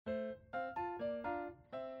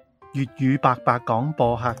粵語白白講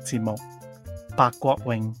播客節目，白國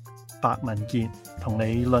榮、白文傑同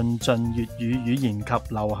你論盡粵語語言及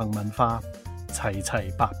流行文化，齊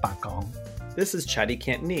齊白白講。This is Chatty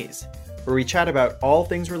Cantonese, where we chat about all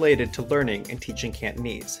things related to learning and teaching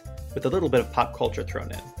Cantonese, with a little bit of pop culture thrown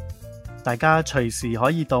in. 大家隨時可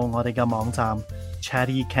以到我哋嘅網站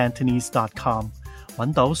chattycantonese.com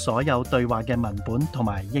揾到所有對話嘅文本同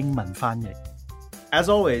埋英文翻譯。As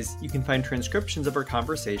always, you can find transcriptions of our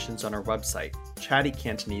conversations on our website,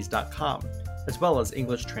 chattycantonese.com, as well as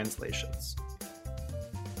English translations.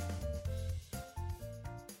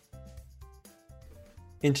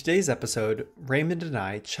 In today's episode, Raymond and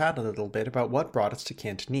I chat a little bit about what brought us to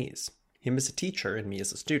Cantonese, him as a teacher and me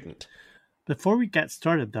as a student. Before we get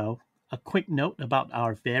started, though, a quick note about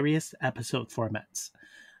our various episode formats.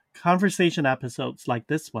 Conversation episodes like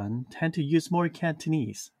this one tend to use more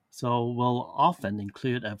Cantonese, so we'll often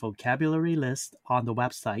include a vocabulary list on the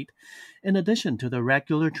website, in addition to the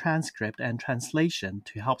regular transcript and translation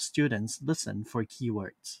to help students listen for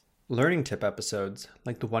keywords. Learning tip episodes,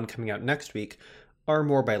 like the one coming out next week, are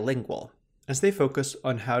more bilingual, as they focus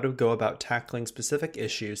on how to go about tackling specific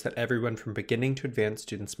issues that everyone from beginning to advanced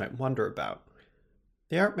students might wonder about.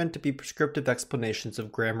 They aren't meant to be prescriptive explanations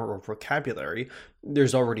of grammar or vocabulary.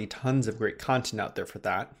 There's already tons of great content out there for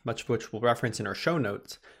that, much of which we'll reference in our show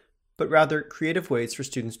notes, but rather creative ways for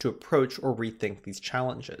students to approach or rethink these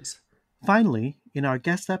challenges. Finally, in our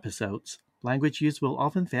guest episodes, language use will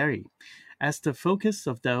often vary, as the focus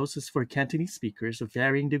of those is for Cantonese speakers of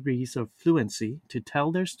varying degrees of fluency to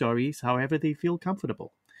tell their stories however they feel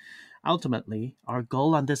comfortable. Ultimately, our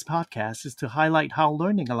goal on this podcast is to highlight how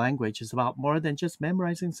learning a language is about more than just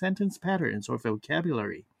memorizing sentence patterns or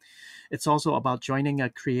vocabulary. It's also about joining a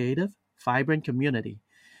creative, vibrant community,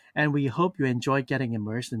 and we hope you enjoy getting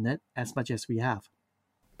immersed in it as much as we have.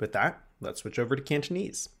 With that, let's switch over to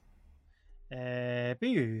Cantonese. 不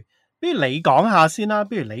如你講下先啦，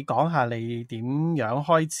不如你講下你點樣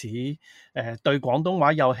開始對廣東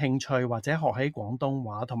話有興趣，或者學起廣東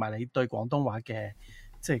話，同埋你對廣東話嘅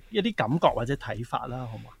即係一啲感覺或者睇法啦，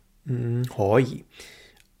好唔好？可以。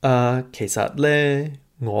其實呢，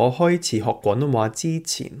我開始學廣東話之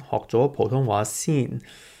前，學咗普通話先。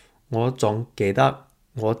我仲記得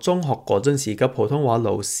我中學嗰陣時嘅普通話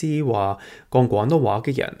老師話，講廣東話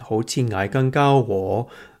嘅人好似嗌緊交喎。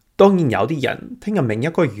當然有啲人聽唔明一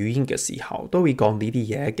個語言嘅時候，都會講呢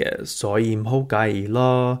啲嘢嘅，所以唔好介意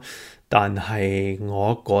啦。但係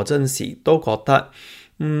我嗰陣時都覺得，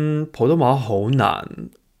普通話好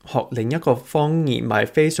難，學另一個方言咪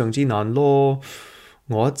非常之難咯。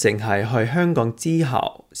我淨係去香港之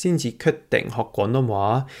後，先至決定學廣東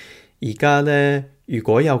話。而家呢，如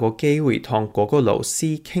果有個機會同嗰個老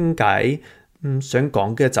師傾偈，想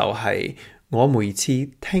講嘅就係，我每次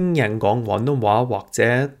聽人講廣東話或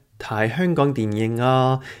者睇香港電影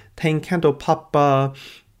啊，聽 Candle Pop 啊，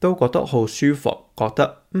都覺得好舒服，覺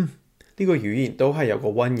得呢個語言都係有個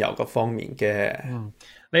溫柔嘅方面嘅。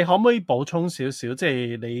你可唔可以補充少少，即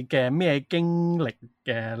係你嘅咩經歷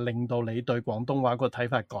令到你對廣東話個睇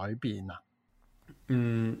法改變啊？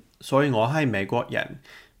所以我係美國人，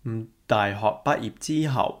大學畢業之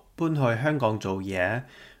後搬去香港做嘢，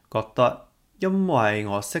覺得因為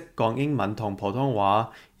我識講英文同普通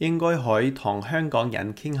話，應該可以同香港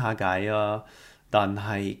人傾下偈啊。但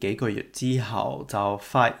係幾個月之後就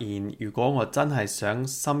發現，如果我真係想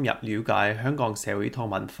深入了解香港社會同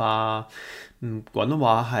文化，廣東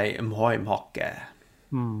話係唔可以唔學嘅。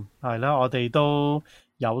係啦，我哋都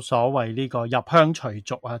有所謂呢個入鄉隨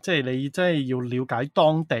俗啊，即係你真係要了解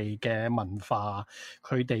當地嘅文化，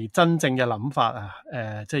佢哋真正嘅諗法啊，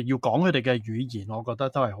即係要講佢哋嘅語言，我覺得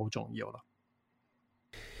都係好重要咯。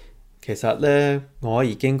其實呢，我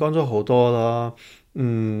已經講咗好多啦，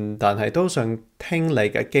但係都想聽你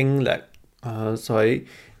嘅經歷，所以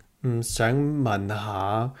想問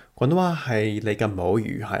下，廣東話係你嘅母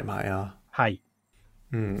語係咪啊？係。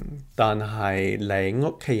但係你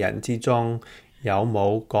屋企人之中有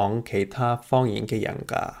冇講其他方言嘅人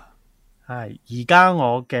㗎？係，而家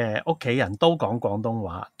我嘅屋企人都講廣東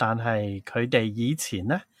話，但係佢哋以前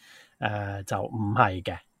呢，就唔係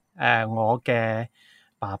嘅。我嘅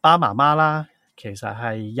爸爸媽媽啦，其實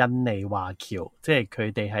係印尼華僑，即係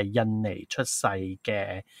佢哋係印尼出世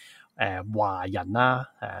嘅華人啦，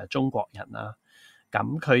中國人啦。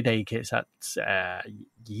咁佢哋其實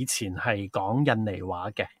以前係講印尼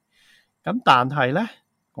話嘅，咁但係呢，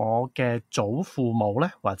我嘅祖父母呢，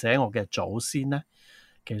或者我嘅祖先呢，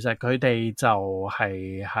其實佢哋就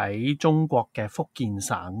係喺中國嘅福建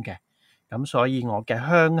省嘅，咁所以我嘅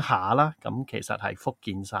鄉下啦，咁其實係福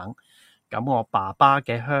建省。咁我爸爸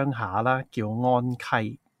嘅鄉下啦叫安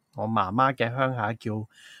溪，我媽媽嘅鄉下叫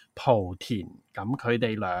莆田，咁佢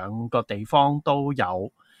哋兩個地方都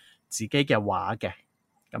有自己嘅話嘅，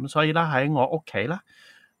咁所以咧喺我屋企咧，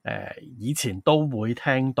以前都會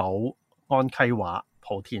聽到安溪話、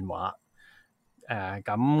莆田話，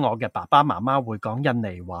咁我嘅爸爸媽媽會講印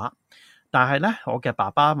尼話，但係咧我嘅爸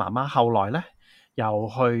爸媽媽後來咧又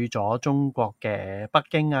去咗中國嘅北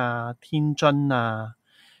京啊、天津啊、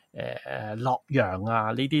洛陽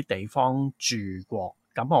啊呢啲地方住過，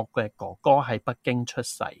咁我嘅哥哥喺北京出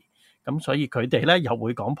世，咁所以佢哋咧又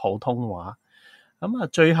會講普通話，咁啊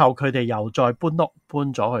最後佢哋又再搬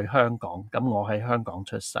咗去香港，咁我喺香港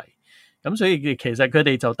出世，咁所以其實佢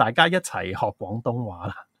哋就大家一齊學廣東話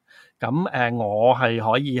啦。咁我係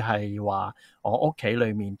可以係話我屋企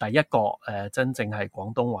裏面第一個真正係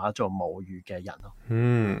廣東話做母語嘅人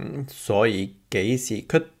咯。所以幾時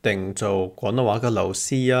決定做廣東話嘅老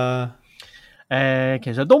師啊？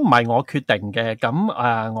其實都唔係我決定嘅。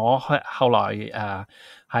咁我後來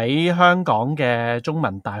喺香港嘅中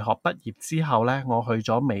文大學畢業之後咧，我去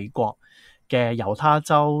咗美國嘅猶他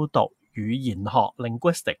州讀語言學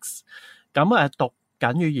linguistics。咁讀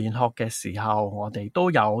緊語言學嘅時候，我哋都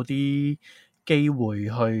有啲機會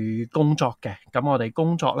去工作嘅。咁我哋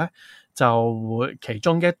工作咧就會其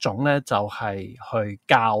中一種咧就係去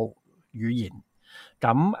教語言。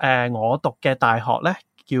咁我讀嘅大學咧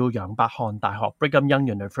叫楊百翰大學 Brigham Young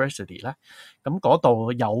University 咧，咁嗰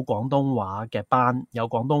度有廣東話嘅班，有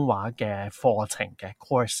廣東話嘅課程嘅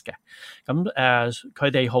course 嘅。咁佢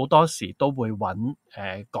哋好多時都會揾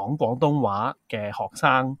講廣東話嘅學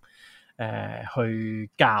生去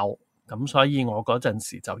教，咁所以我嗰陣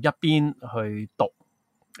時就一邊去讀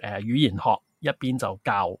語言學，一邊就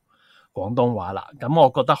教廣東話啦。咁我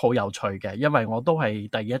覺得好有趣嘅，因為我都係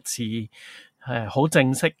第一次好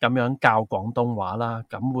正式咁樣教廣東話啦。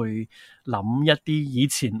咁會諗一啲以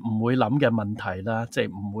前唔會諗嘅問題啦，即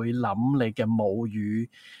係唔會諗你嘅母語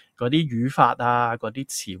嗰啲語法啊、嗰啲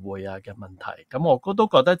詞彙啊嘅問題。咁我都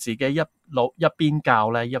覺得自己一邊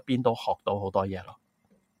教咧，一邊都學到好多嘢咯。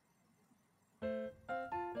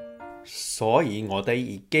所以我哋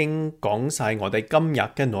已經講晒我哋今日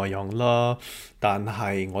嘅內容啦，但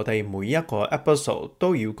係我哋每一個 episode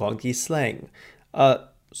都要講啲 slang。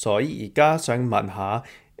所以而家想問下，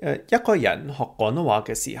一個人學廣東話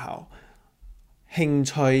嘅時候，興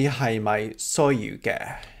趣係咪需要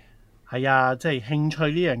嘅？係啊，即係興趣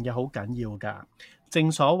呢樣嘢好緊要噶。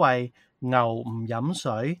正所謂牛唔飲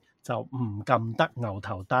水就唔撳得牛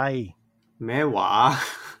頭低。咩話？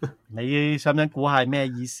你想唔想估下咩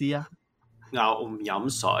意思啊？牛唔飲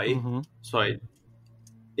水，所以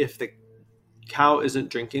if the cow isn't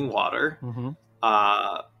drinking water，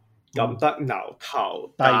撳得牛頭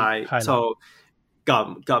低，就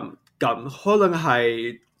撳可能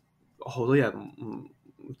係好多人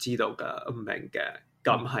唔知道嘅，唔明嘅，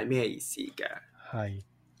撳係咩意思嘅？係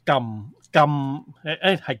撳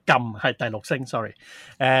係撳係第六聲 ，sorry，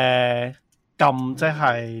撳即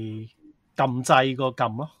係撳掣個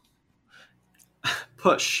撳咯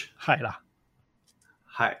 ，push 係啦，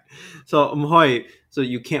係，so 唔可以 ，so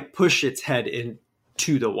you can't push its head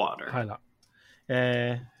into the water。係啦，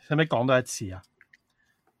使唔使講多一次啊？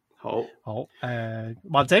好，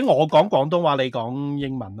或者我講廣東話，你講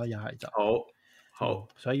英文咯，又係就好，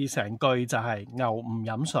所以成句就係牛唔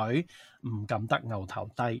飲水，唔撳得牛頭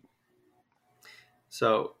低。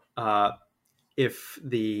So, if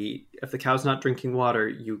the cow's not drinking water,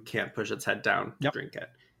 you can't push its head down to drink it.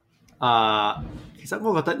 其實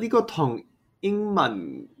我覺得呢個同英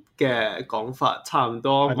文嘅講法差唔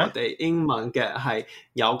多。我哋英文嘅係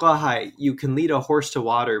有個係 You can lead a horse to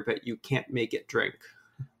water, but you can't make it drink。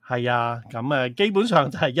係啊，咁基本上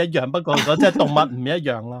就係一樣，不過嗰隻動物唔一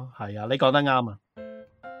樣咯。係啊，你講得啱啊！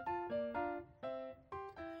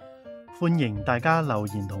歡迎大家留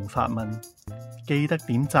言同發問，記得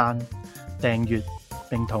點讚、訂閱，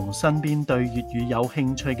並同身邊對粵語有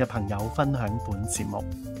興趣嘅朋友分享本節目。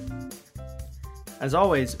As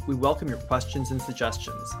always, we welcome your questions and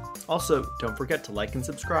suggestions. Also, don't forget to like and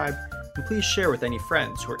subscribe, and please share with any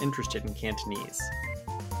friends who are interested in Cantonese.